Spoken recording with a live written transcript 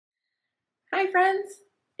Hi friends,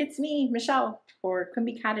 it's me, Michelle, for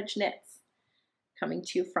Quimby Cottage Knits, coming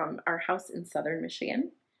to you from our house in southern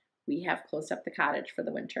Michigan. We have closed up the cottage for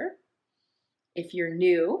the winter. If you're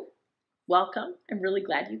new, welcome. I'm really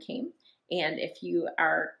glad you came. And if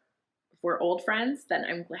we're old friends, then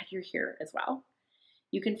I'm glad you're here as well.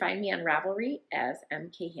 You can find me on Ravelry as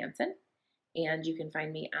MK Hansen, and you can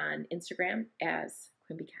find me on Instagram as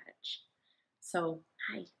Quimby Cottage. So,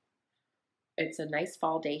 hi. It's a nice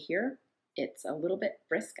fall day here. It's a little bit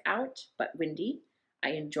brisk out, but windy.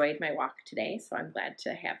 I enjoyed my walk today, so I'm glad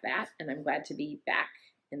to have that, and I'm glad to be back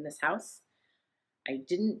in this house. I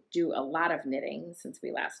didn't do a lot of knitting since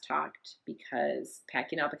we last talked because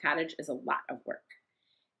packing out the cottage is a lot of work.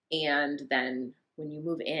 And then when you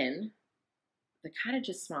move in, the cottage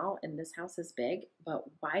is small and this house is big, but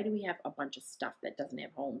why do we have a bunch of stuff that doesn't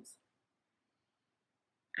have homes?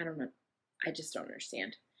 I don't know. I just don't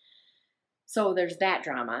understand. So there's that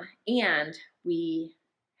drama, and we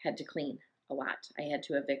had to clean a lot. I had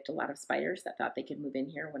to evict a lot of spiders that thought they could move in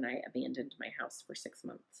here when I abandoned my house for 6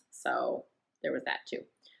 months. So there was that too.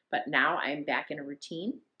 But now I'm back in a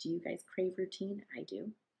routine. Do you guys crave routine? I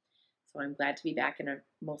do. So I'm glad to be back in a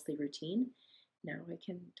mostly routine. Now I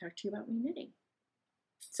can talk to you about my knitting.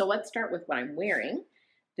 So let's start with what I'm wearing.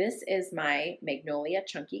 This is my Magnolia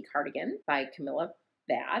Chunky Cardigan by Camilla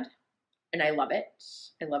Bad. And I love it.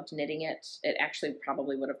 I loved knitting it. It actually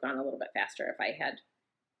probably would have gone a little bit faster if I had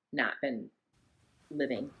not been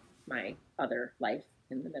living my other life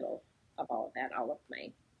in the middle of all of that, all of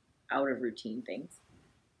my out of routine things.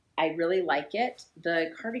 I really like it.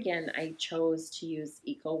 The cardigan, I chose to use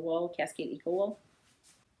Eco Wool, Cascade Eco Wool.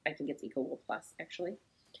 I think it's Eco Wool Plus, actually.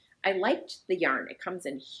 I liked the yarn. It comes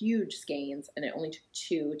in huge skeins, and it only took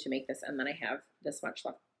 2 to make this, and then I have this much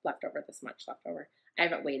left over, this much left over. I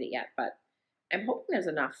haven't weighed it yet, but I'm hoping there's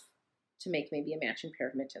enough to make maybe a matching pair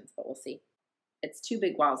of mittens, but we'll see. It's 2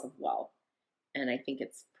 big walls of wool, and I think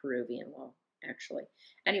it's Peruvian wool, actually.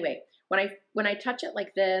 Anyway, when I touch it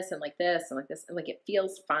like this and like this and like this, and like it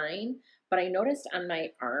feels fine, but I noticed on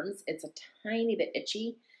my arms it's a tiny bit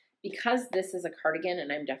itchy. Because this is a cardigan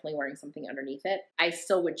and I'm definitely wearing something underneath it, I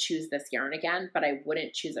still would choose this yarn again, but I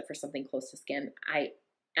wouldn't choose it for something close to skin. I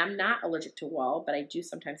am not allergic to wool, but I do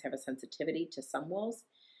sometimes have a sensitivity to some wools.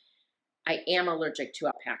 I am allergic to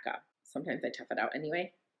alpaca. Sometimes I tough it out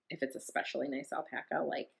anyway. If it's especially nice alpaca,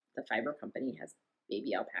 like the Fiber Company has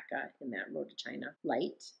baby alpaca in that Road to China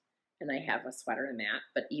light, and I have a sweater in that,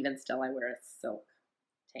 but even still I wear a silk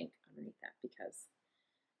tank underneath that because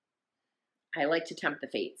I like to tempt the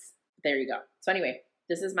fates. There you go. So anyway,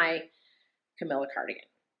 this is my Camilla cardigan.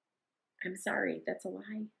 I'm sorry, that's a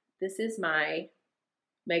lie. This is my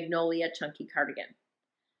Magnolia Chunky Cardigan.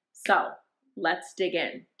 So let's dig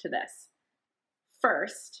in to this.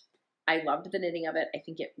 First, I loved the knitting of it. I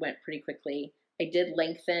think it went pretty quickly. I did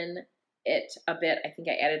lengthen it a bit. I think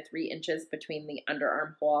I added 3 inches between the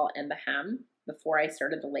underarm hole and the hem before I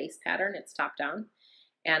started the lace pattern. It's top down.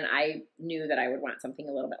 And I knew that I would want something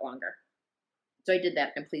a little bit longer. So I did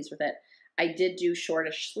that. I'm pleased with it. I did do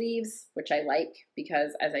shortish sleeves, which I like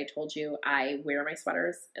because, as I told you, I wear my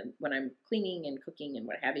sweaters when I'm cleaning and cooking and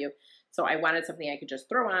what have you. So I wanted something I could just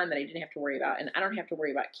throw on that I didn't have to worry about. And I don't have to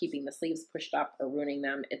worry about keeping the sleeves pushed up or ruining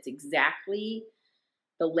them. It's exactly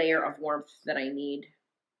the layer of warmth that I need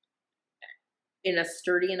in a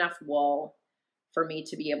sturdy enough wool for me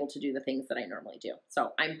to be able to do the things that I normally do.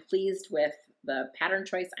 So I'm pleased with the pattern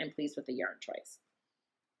choice. I'm pleased with the yarn choice.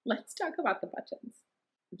 Let's talk about the buttons.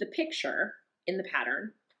 The picture in the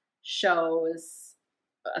pattern shows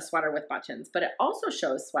a sweater with buttons, but it also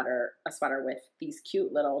shows a sweater with these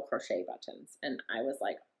cute little crochet buttons. And I was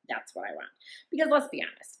like, that's what I want. Because let's be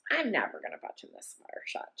honest, I'm never going to button this sweater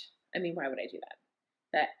shut. I mean, why would I do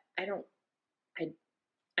that?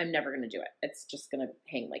 I'm never going to do it. It's just going to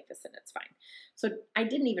hang like this and it's fine. So I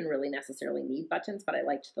didn't even really necessarily need buttons, but I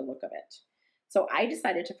liked the look of it. So I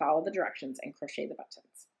decided to follow the directions and crochet the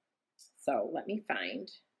buttons. So let me find,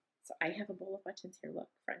 so I have a bowl of buttons here, look,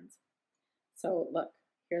 friends. So look,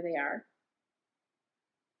 here they are.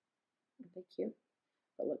 Aren't they cute?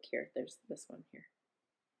 But look here, there's this one here.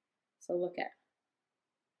 So look at,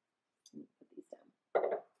 let me put these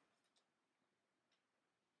down.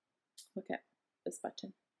 Look at this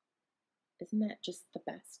button. Isn't that just the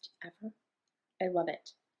best ever? I love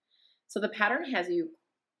it. So the pattern has you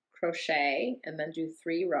crochet and then do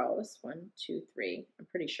 3 rows. 1, 2, 3, I'm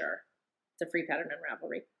pretty sure. It's a free pattern on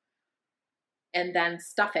Ravelry. And then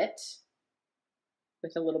stuff it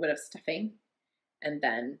with a little bit of stuffing. And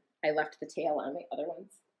then I left the tail on my other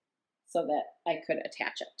ones so that I could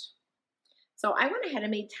attach it. So I went ahead and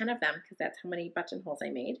made 10 of them because that's how many buttonholes I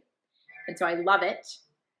made. And so I love it.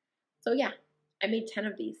 So yeah, I made 10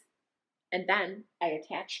 of these. And then I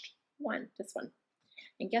attached this one.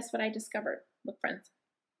 And guess what I discovered? Look, friends.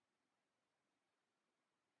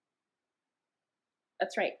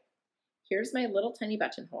 That's right. Here's my little tiny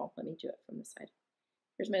buttonhole. Let me do it from this side.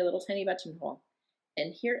 Here's my little tiny buttonhole.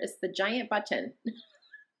 And here is the giant button.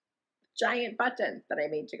 Giant button that I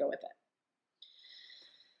made to go with it.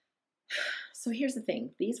 So here's the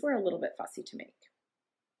thing. These were a little bit fussy to make.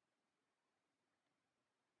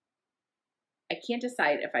 I can't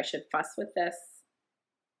decide if I should fuss with this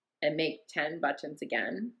and make 10 buttons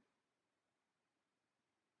again,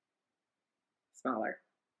 smaller,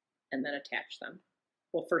 and then attach them.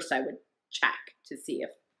 Well, first I would check to see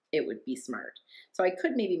if it would be smart. So I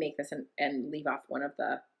could maybe make this and leave off one of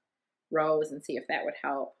the rows and see if that would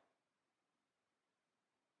help.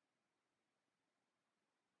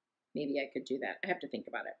 Maybe I could do that. I have to think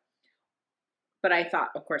about it. But I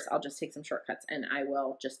thought, of course, I'll just take some shortcuts and I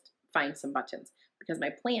will just find some buttons, because my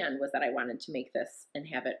plan was that I wanted to make this and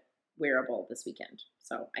have it wearable this weekend.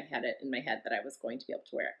 So I had it in my head that I was going to be able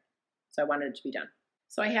to wear it. So I wanted it to be done.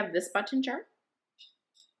 So I have this button jar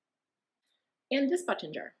and this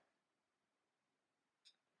button jar.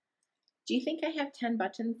 Do you think I have 10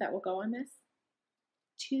 buttons that will go on this?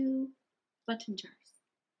 2 button jars.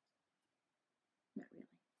 Not really.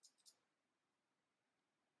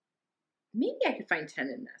 Maybe I could find 10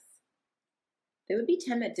 in this. They would be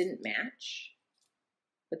 10 that didn't match,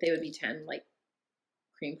 but they would be 10 like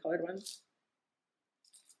cream colored ones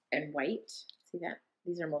and white. See that?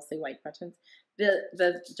 These are mostly white buttons.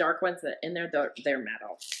 The dark ones that in there, they're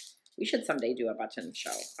metal. We should someday do a button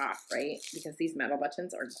show off, right? Because these metal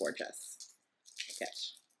buttons are gorgeous. Look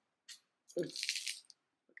at.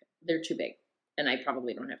 They're too big, and I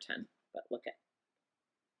probably don't have 10, but look at.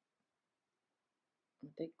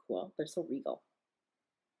 Aren't they cool? They're so regal.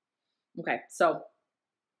 Okay, so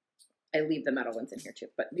I leave the metal ones in here too,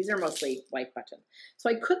 but these are mostly white buttons. So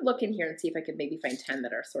I could look in here and see if I could maybe find 10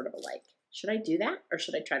 that are sort of alike. Should I do that, or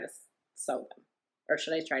should I try to sew them? Or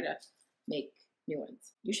should I try to make new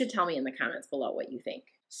ones? You should tell me in the comments below what you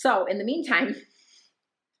think. So in the meantime,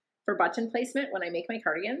 for button placement, when I make my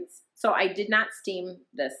cardigans, so I did not steam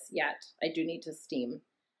this yet. I do need to steam.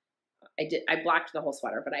 I blocked the whole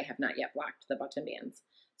sweater, but I have not yet blocked the button bands.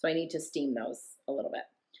 So I need to steam those a little bit.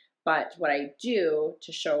 But what I do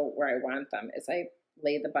to show where I want them is I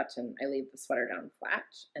lay the sweater down flat,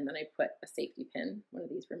 and then I put a safety pin, one of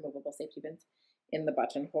these removable safety pins, in the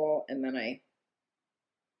buttonhole, and then I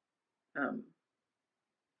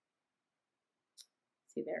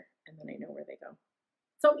see there, and then I know where they go.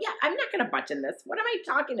 So yeah, I'm not gonna button this. What am I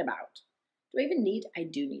talking about? Do I even need? I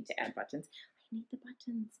do need to add buttons. I need the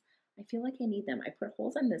buttons. I feel like I need them. I put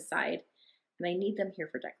holes on this side, and I need them here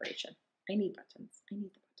for decoration. I need buttons. I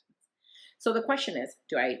need the buttons. So the question is,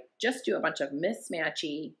 do I just do a bunch of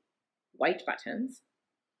mismatchy white buttons,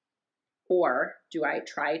 or do I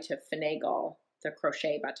try to finagle the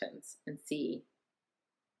crochet buttons and see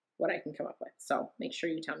what I can come up with? So make sure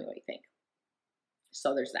you tell me what you think.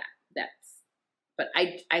 So there's that. But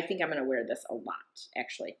I think I'm going to wear this a lot,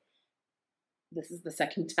 actually. This is the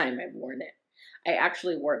second time I've worn it. I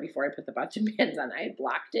actually wore it before I put the button bands on. I had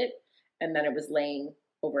blocked it, and then it was laying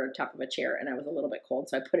over top of a chair, and I was a little bit cold,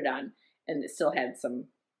 so I put it on. And it still had some,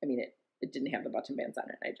 I mean, it didn't have the button bands on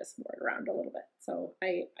it. I just wore it around a little bit. So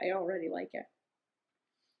I already like it.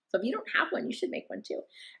 So if you don't have one, you should make one too.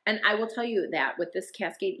 And I will tell you that with this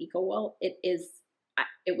Cascade Eco Wool, it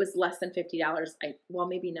was less than $50. Well,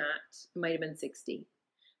 maybe not. It might have been $60.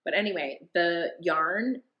 But anyway, the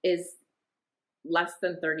yarn is less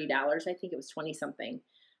than $30. I think it was 20 something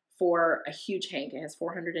for a huge hank. It has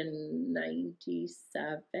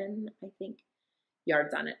 497, I think,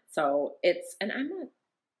 yards on it. So and I'm a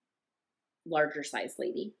larger size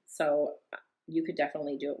lady, so you could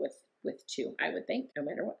definitely do it with 2, I would think, no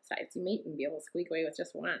matter what size. You may even be able to squeak away with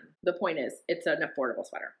just 1. The point is, it's an affordable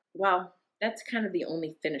sweater. Well, that's kind of the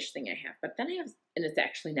only finished thing I have, but then I have, and it's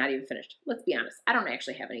actually not even finished. Let's be honest, I don't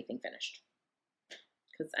actually have anything finished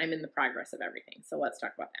because I'm in the progress of everything. So let's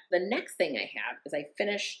talk about that. The next thing I have is I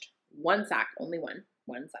finished one sock, only one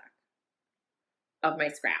sock of my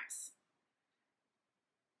scraps.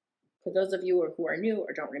 For those of you who are new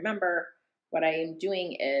or don't remember, what I am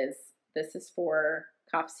doing is, this is for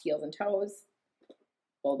cuffs, heels, and toes.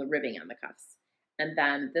 Well, the ribbing on the cuffs. And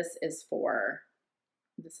then this is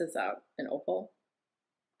an opal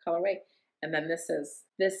colorway. And then this is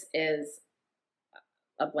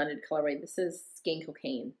a blended colorway. This is Skein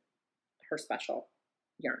Cocaine, her special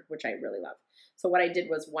yarn, which I really love. So what I did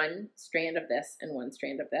was 1 strand of this and 1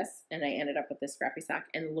 strand of this, and I ended up with this scrappy sock.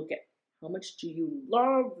 And look at how much do you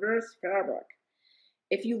love this fabric?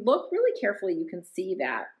 if you look really carefully, you can see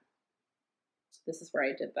that this is where I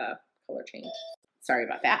did the color change. Sorry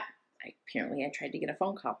about that. Apparently I tried to get a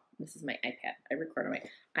phone call. This is my iPad. I record on my,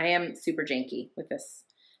 I am super janky with this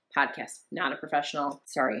podcast. Not a professional.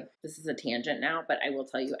 Sorry, this is a tangent now, but I will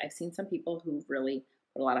tell you, I've seen some people who really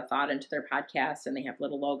put a lot of thought into their podcast and they have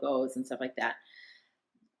little logos and stuff like that.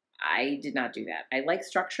 I did not do that. I like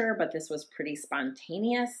structure, but this was pretty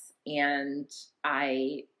spontaneous. And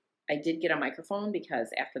I did get a microphone because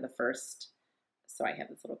after the first, so I have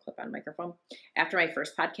this little clip-on microphone. After my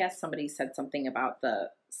first podcast, somebody said something about the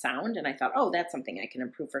sound, and I thought, oh, that's something I can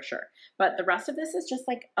improve for sure. But the rest of this is just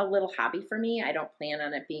like a little hobby for me. I don't plan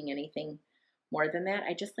on it being anything more than that.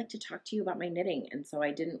 I just like to talk to you about my knitting, and so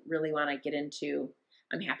I didn't really want to get into,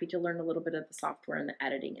 I'm happy to learn a little bit of the software and the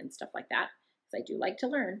editing and stuff like that, because I do like to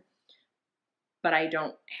learn, but I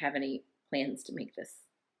don't have any plans to make this,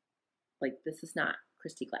 like, this is not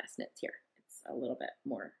Christy Glass Knits here. It's a little bit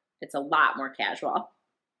more, it's a lot more casual.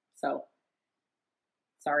 So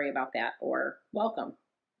sorry about that, or welcome,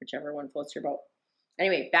 whichever one floats your boat.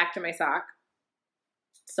 Anyway, back to my sock.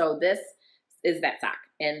 So this is that sock,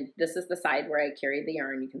 and this is the side where I carried the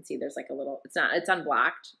yarn. You can see there's like a little, it's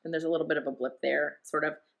unblocked, and there's a little bit of a blip there, sort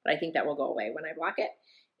of, but I think that will go away when I block it.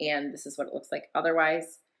 And this is what it looks like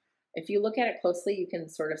otherwise. If you look at it closely, you can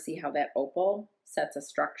sort of see how that opal sets a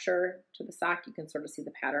structure to the sock. You can sort of see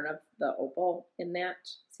the pattern of the opal in that.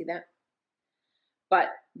 See that? But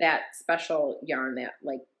that special yarn, that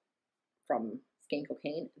like from Skein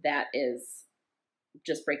Cocaine, that is,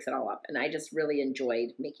 just breaks it all up. And I just really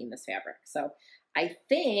enjoyed making this fabric. So I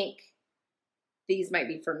think these might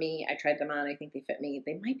be for me. I tried them on. I think they fit me.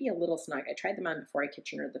 They might be a little snug. I tried them on before I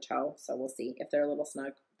Kitchenered the toe. So we'll see. If they're a little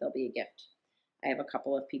snug, they'll be a gift. I have a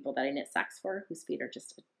couple of people that I knit socks for whose feet are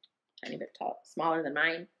just a tiny bit tall, smaller than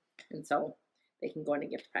mine. And so they can go in a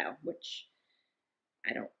gift pile, which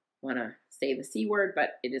I don't want to say the C word,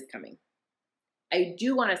 but it is coming. I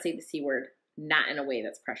do want to say the C word, not in a way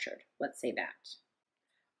that's pressured. Let's say that.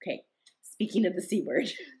 Okay, speaking of the C word.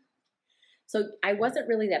 So I wasn't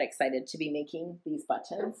really that excited to be making these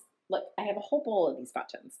buttons. Look, I have a whole bowl of these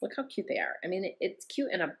buttons. Look how cute they are. I mean, it's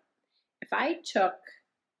cute in a, if I took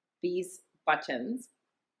these buttons,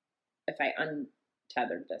 if I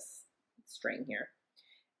untethered this string here,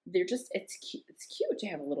 they're just, it's cute to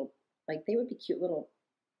have a little, like they would be cute little,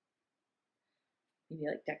 maybe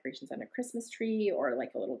like decorations on a Christmas tree, or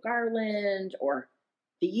like a little garland, or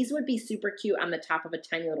these would be super cute on the top of a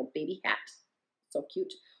tiny little baby hat. So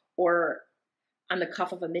cute. Or on the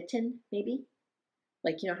cuff of a mitten, maybe.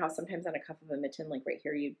 Like, you know how sometimes on a cuff of a mitten, like right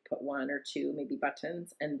here, you'd put one or two maybe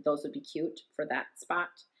buttons, and those would be cute for that spot.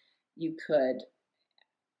 You could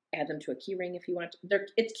add them to a key ring if you want.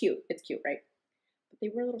 It's cute. It's cute, right? But they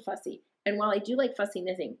were a little fussy. And while I do like fussy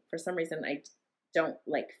knitting, for some reason I don't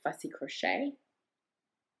like fussy crochet.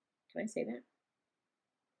 Can I say that?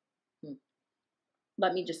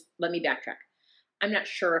 Let me backtrack. I'm not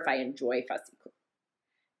sure if I enjoy fussy crochet.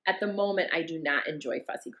 At the moment, I do not enjoy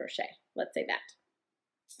fussy crochet. Let's say that.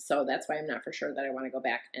 So that's why I'm not for sure that I want to go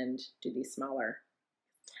back and do these smaller.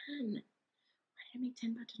 10. Why did I make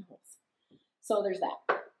 10 buttonholes? So there's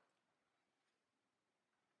that.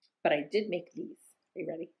 But I did make these. Are you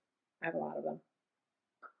ready? I have a lot of them.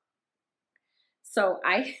 So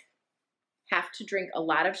I have to drink a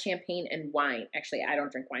lot of champagne and wine. Actually, I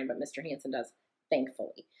don't drink wine, but Mr. Hansen does,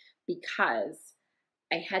 thankfully, because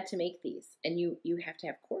I had to make these, and you have to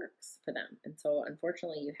have corks for them. And so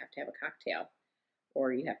unfortunately, you have to have a cocktail,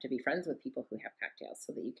 or you have to be friends with people who have cocktails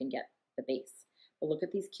so that you can get the base. But look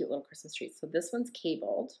at these cute little Christmas trees. So this one's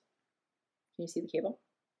cabled. Can you see the cable?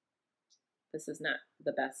 This is not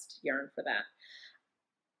the best yarn for that.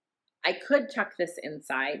 I could tuck this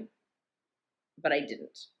inside, but I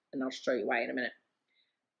didn't. And I'll show you why in a minute.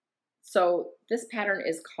 So this pattern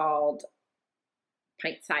is called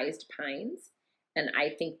Pint-Sized Pines. And I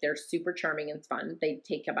think they're super charming and fun. They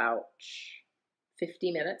take about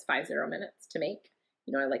 50 minutes, 50 minutes to make.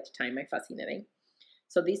 You know, I like to time my fussy knitting.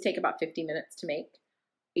 So these take about 50 minutes to make,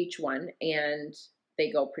 each one. And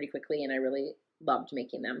they go pretty quickly, and I really loved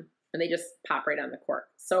making them. And they just pop right on the cork.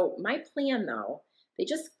 So my plan, though, they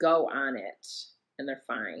just go on it, and they're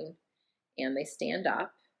fine. And they stand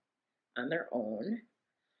up on their own.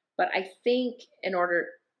 But I think in order,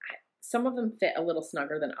 some of them fit a little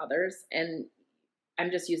snugger than others. And I'm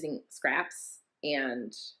just using scraps,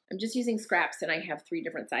 and I have 3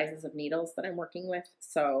 different sizes of needles that I'm working with.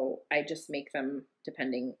 So I just make them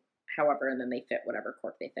depending however, and then they fit whatever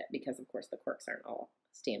cork they fit, because of course the corks aren't all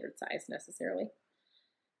standard size necessarily.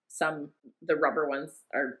 The rubber ones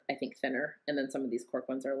are, I think, thinner, and then some of these cork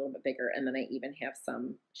ones are a little bit bigger, and then I even have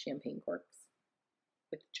some champagne corks.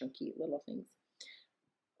 with chunky little things.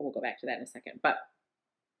 We'll go back to that in a second. But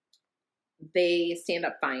they stand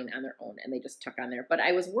up fine on their own and they just tuck on there. But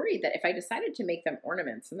I was worried that if I decided to make them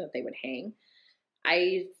ornaments and that they would hang,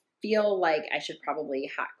 I feel like I should probably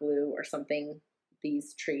hot glue or something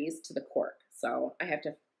these trees to the cork. So I have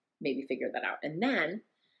to maybe figure that out. And then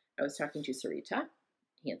I was talking to Sarita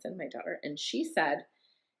Hansen, my daughter, and she said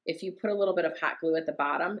if you put a little bit of hot glue at the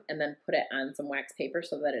bottom and then put it on some wax paper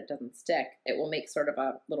so that it doesn't stick, it will make sort of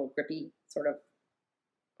a little grippy sort of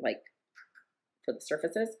like for the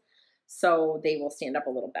surfaces. So they will stand up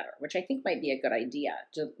a little better, which I think might be a good idea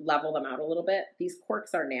to level them out a little bit. These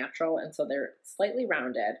corks are natural, and so they're slightly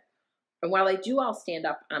rounded. And while they do all stand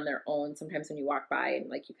up on their own, sometimes when you walk by and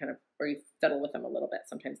like you kind of, or you fiddle with them a little bit,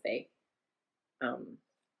 sometimes they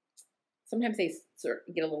sort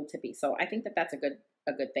of get a little tippy. So I think that that's a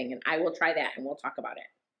good thing, and I will try that, and we'll talk about it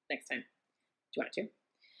next time. Do you want to?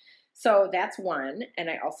 So that's one, and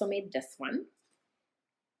I also made this one.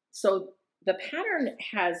 So the pattern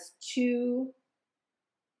has two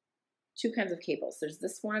kinds of cables. There's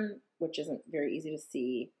this one, which isn't very easy to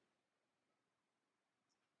see.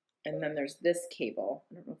 And then there's this cable.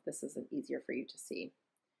 I don't know if this is easier for you to see.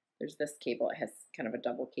 There's this cable. It has kind of a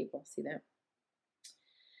double cable. See that?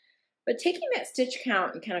 But taking that stitch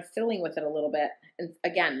count and kind of filling with it a little bit. And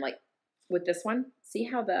again, like with this one, see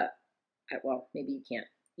how well, maybe you can't.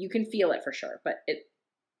 You can feel it for sure, but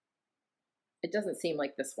it doesn't seem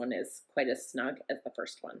like this one is quite as snug as the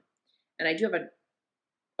first one. And I do have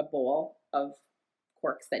a bowl of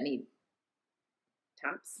corks that need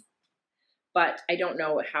tops, but I don't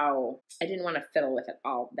know how, I didn't want to fiddle with it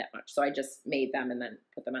all that much. So I just made them and then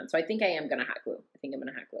put them on. So I think I am going to hot glue.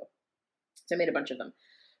 So I made a bunch of them.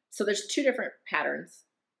 So there's two different patterns.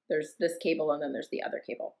 There's this cable and then there's the other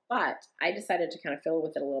cable. But I decided to kind of fill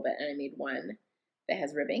with it a little bit, and I made one that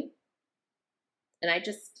has ribbing. And I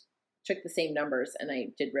just took the same numbers and I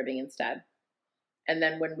did ribbing instead. And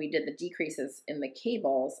then when we did the decreases in the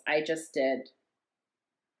cables, I just did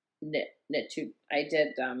knit two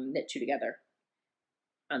together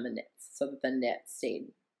on the knits so that the knit stayed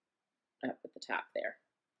up at the top there.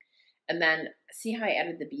 And then see how I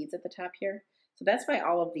added the beads at the top here? So that's why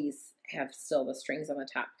all of these have still the strings on the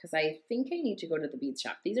top, because I think I need to go to the bead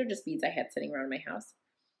shop. These are just beads I had sitting around my house,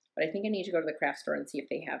 but I think I need to go to the craft store and see if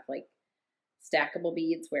they have like stackable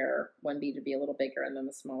beads where one bead would be a little bigger and then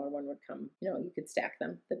the smaller one would come. You know, you could stack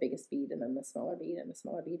them, the biggest bead and then the smaller bead and the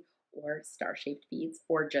smaller bead, or star-shaped beads,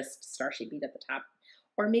 or just star-shaped bead at the top,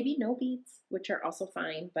 or maybe no beads, which are also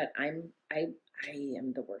fine, but I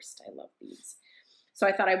am the worst. I love beads. So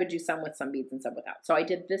I thought I would do some with some beads and some without. So I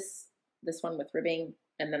did this one with ribbing,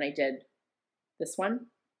 and then I did this one,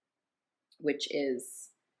 which is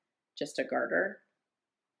just a garter.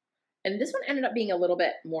 And this one ended up being a little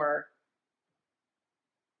bit more,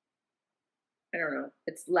 I don't know,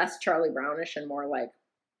 it's less Charlie Brownish and more like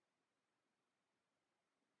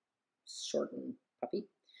short and puffy.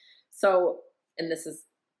 So, and this is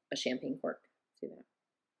a champagne cork, see that?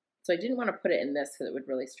 So I didn't want to put it in this because it would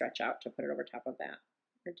really stretch out to put it over top of that.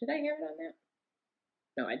 Or did I have it on that?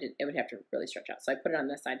 No, I didn't. It would have to really stretch out. So I put it on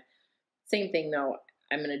this side. Same thing though.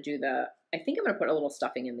 I'm going to do I think I'm going to put a little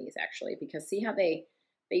stuffing in these actually, because see how they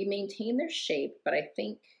maintain their shape, but I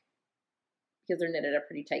think because they're knit at a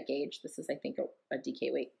pretty tight gauge, this is I think a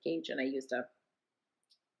DK weight gauge, and I used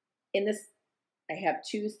in this, I have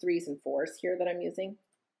 2s, 3s, and 4s here that I'm using.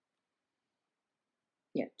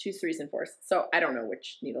 Yeah, 2s, 3s, and 4s. So I don't know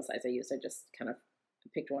which needle size I used. I just kind of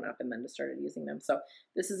picked one up and then just started using them. So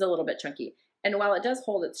this is a little bit chunky. And while it does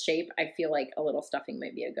hold its shape, I feel like a little stuffing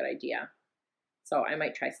might be a good idea. So I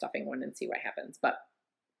might try stuffing one and see what happens. But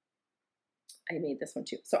I made this one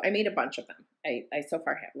too. So I made a bunch of them. I so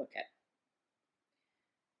far have, look at.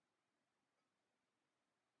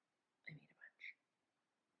 I made a bunch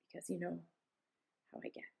because you know how I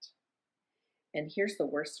get. And here's the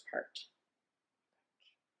worst part.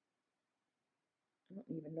 I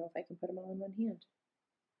don't even know if I can put them all in one hand.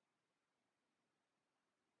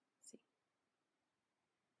 Let's see.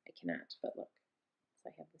 I cannot, but look. So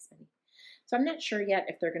I have this many. So I'm not sure yet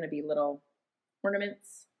if they're going to be little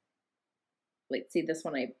ornaments. Like, see this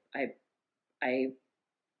one,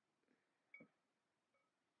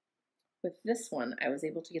 with this one, I was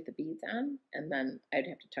able to get the beads on, and then I'd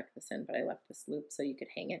have to tuck this in, but I left this loop so you could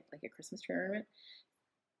hang it like a Christmas tree ornament.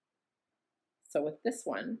 So with this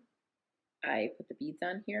one, I put the beads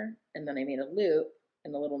on here, and then I made a loop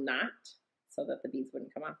and a little knot so that the beads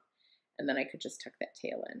wouldn't come off, and then I could just tuck that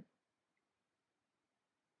tail in.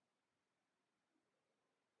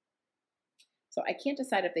 So I can't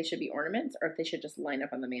decide if they should be ornaments or if they should just line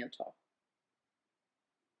up on the mantle.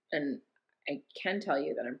 And I can tell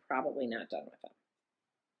you that I'm probably not done with them.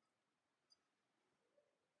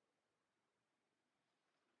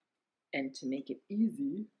 And to make it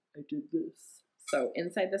easy, I did this. So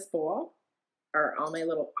inside this bowl are all my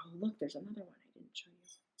little, oh look, there's another one I didn't show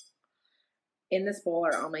you. In this bowl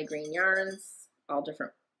are all my green yarns, all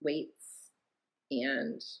different weights,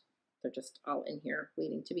 and they're just all in here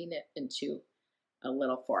waiting to be knit into a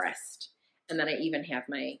little forest. And then I even have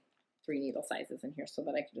my 3 needle sizes in here so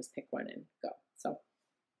that I can just pick one and go. So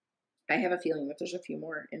I have a feeling that there's a few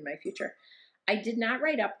more in my future. I did not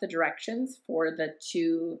write up the directions for the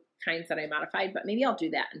 2 kinds that I modified, but maybe I'll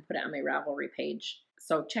do that and put it on my Ravelry page.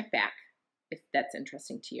 So check back if that's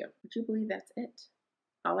interesting to you. Would you believe that's it?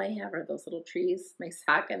 All I have are those little trees, my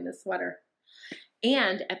sock, and this sweater.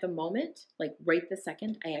 And at the moment, like right this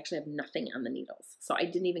second, I actually have nothing on the needles. So I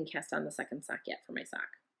didn't even cast on the second sock yet for my sock.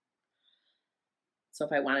 So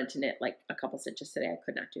if I wanted to knit like a couple stitches today, I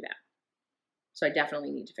could not do that. So I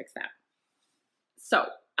definitely need to fix that. So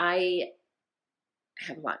I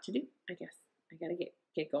have a lot to do, I guess. I gotta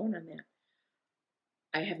get going on that.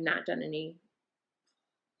 I have not done any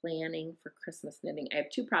planning for Christmas knitting. I have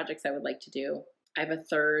 2 projects I would like to do. I have a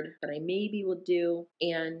third that I maybe will do,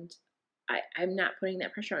 and I'm not putting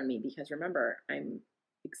that pressure on me because remember, I'm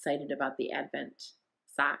excited about the Advent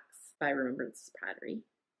socks by Remembrance Pottery,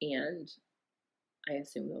 and I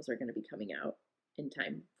assume those are going to be coming out in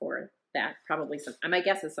time for that. Probably my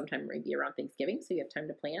guess is sometime maybe around Thanksgiving, so you have time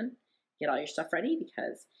to plan, get all your stuff ready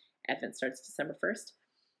because Advent starts December 1st.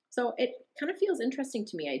 So it kind of feels interesting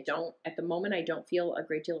to me. At the moment, I don't feel a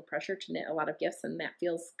great deal of pressure to knit a lot of gifts, and that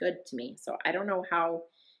feels good to me. So I don't know how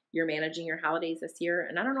you're managing your holidays this year,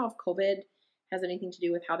 and I don't know if COVID has anything to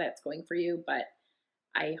do with how that's going for you, but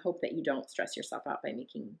I hope that you don't stress yourself out by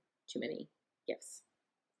making too many gifts.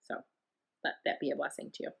 So let that be a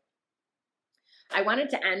blessing to you. I wanted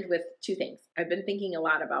to end with 2 things. I've been thinking a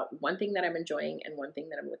lot about one thing that I'm enjoying and one thing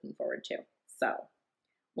that I'm looking forward to. So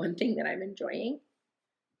one thing that I'm enjoying,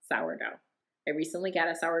 sourdough. I recently got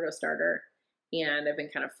a sourdough starter and I've been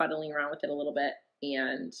kind of fuddling around with it a little bit,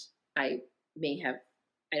 and I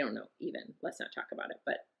don't know even, let's not talk about it,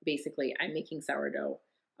 but basically I'm making sourdough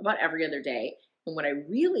about every other day. And what I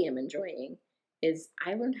really am enjoying is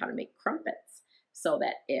I learned how to make crumpets so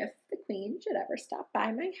that if the queen should ever stop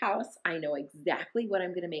by my house, I know exactly what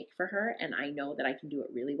I'm going to make for her, and I know that I can do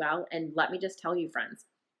it really well. And let me just tell you, friends,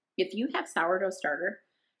 if you have sourdough starter,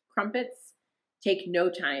 crumpets take no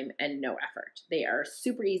time and no effort. They are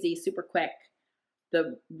super easy, super quick.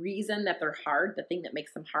 The reason that they're hard, the thing that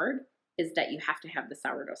makes them hard, is that you have to have the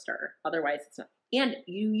sourdough starter. Otherwise, it's not. And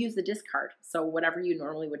you use the discard. So whatever you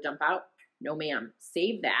normally would dump out, no ma'am.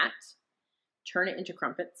 Save that, turn it into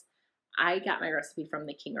crumpets. I got my recipe from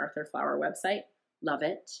the King Arthur Flour website. Love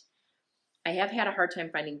it. I have had a hard time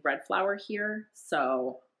finding bread flour here,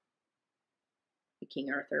 so the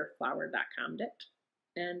kingarthurflour.com did.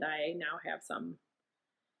 And I now have some,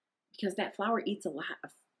 because that flour eats a lot of,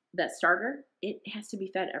 that starter, it has to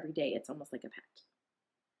be fed every day. It's almost like a pet.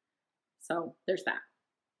 So there's that.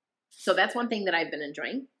 So that's one thing that I've been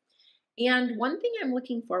enjoying. And one thing I'm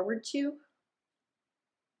looking forward to,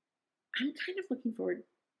 I'm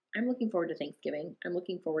looking forward to Thanksgiving. I'm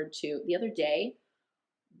looking forward to, the other day,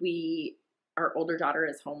 our older daughter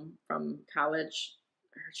is home from college.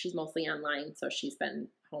 She's mostly online, so she's been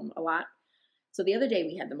home a lot. So the other day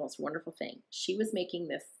we had the most wonderful thing. She was making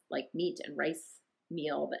this like meat and rice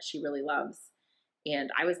meal that she really loves.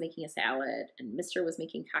 And I was making a salad, and Mr. was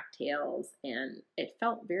making cocktails, and it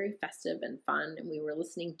felt very festive and fun. And we were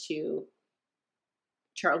listening to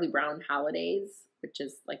Charlie Brown Holidays, which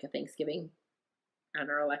is like a Thanksgiving on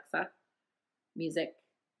our Alexa. Music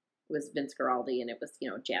was Vince Guaraldi, and it was,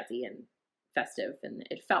 jazzy and festive, and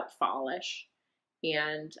it felt fallish.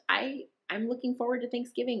 And I'm looking forward to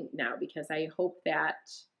Thanksgiving now because I hope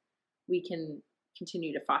that we can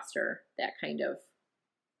continue to foster that kind of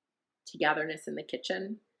togetherness in the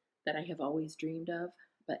kitchen that I have always dreamed of,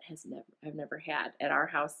 but I've never had at our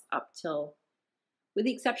house up till, with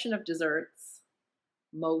the exception of desserts,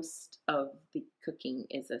 most of the cooking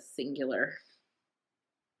is a singular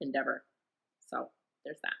endeavor. So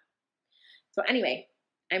there's that. So anyway,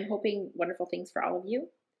 I'm hoping wonderful things for all of you,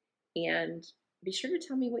 and be sure to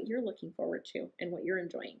tell me what you're looking forward to and what you're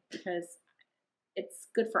enjoying, because it's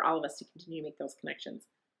good for all of us to continue to make those connections,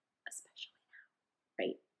 especially now,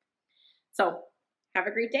 right? So have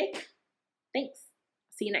a great day. Thanks.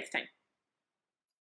 See you next time.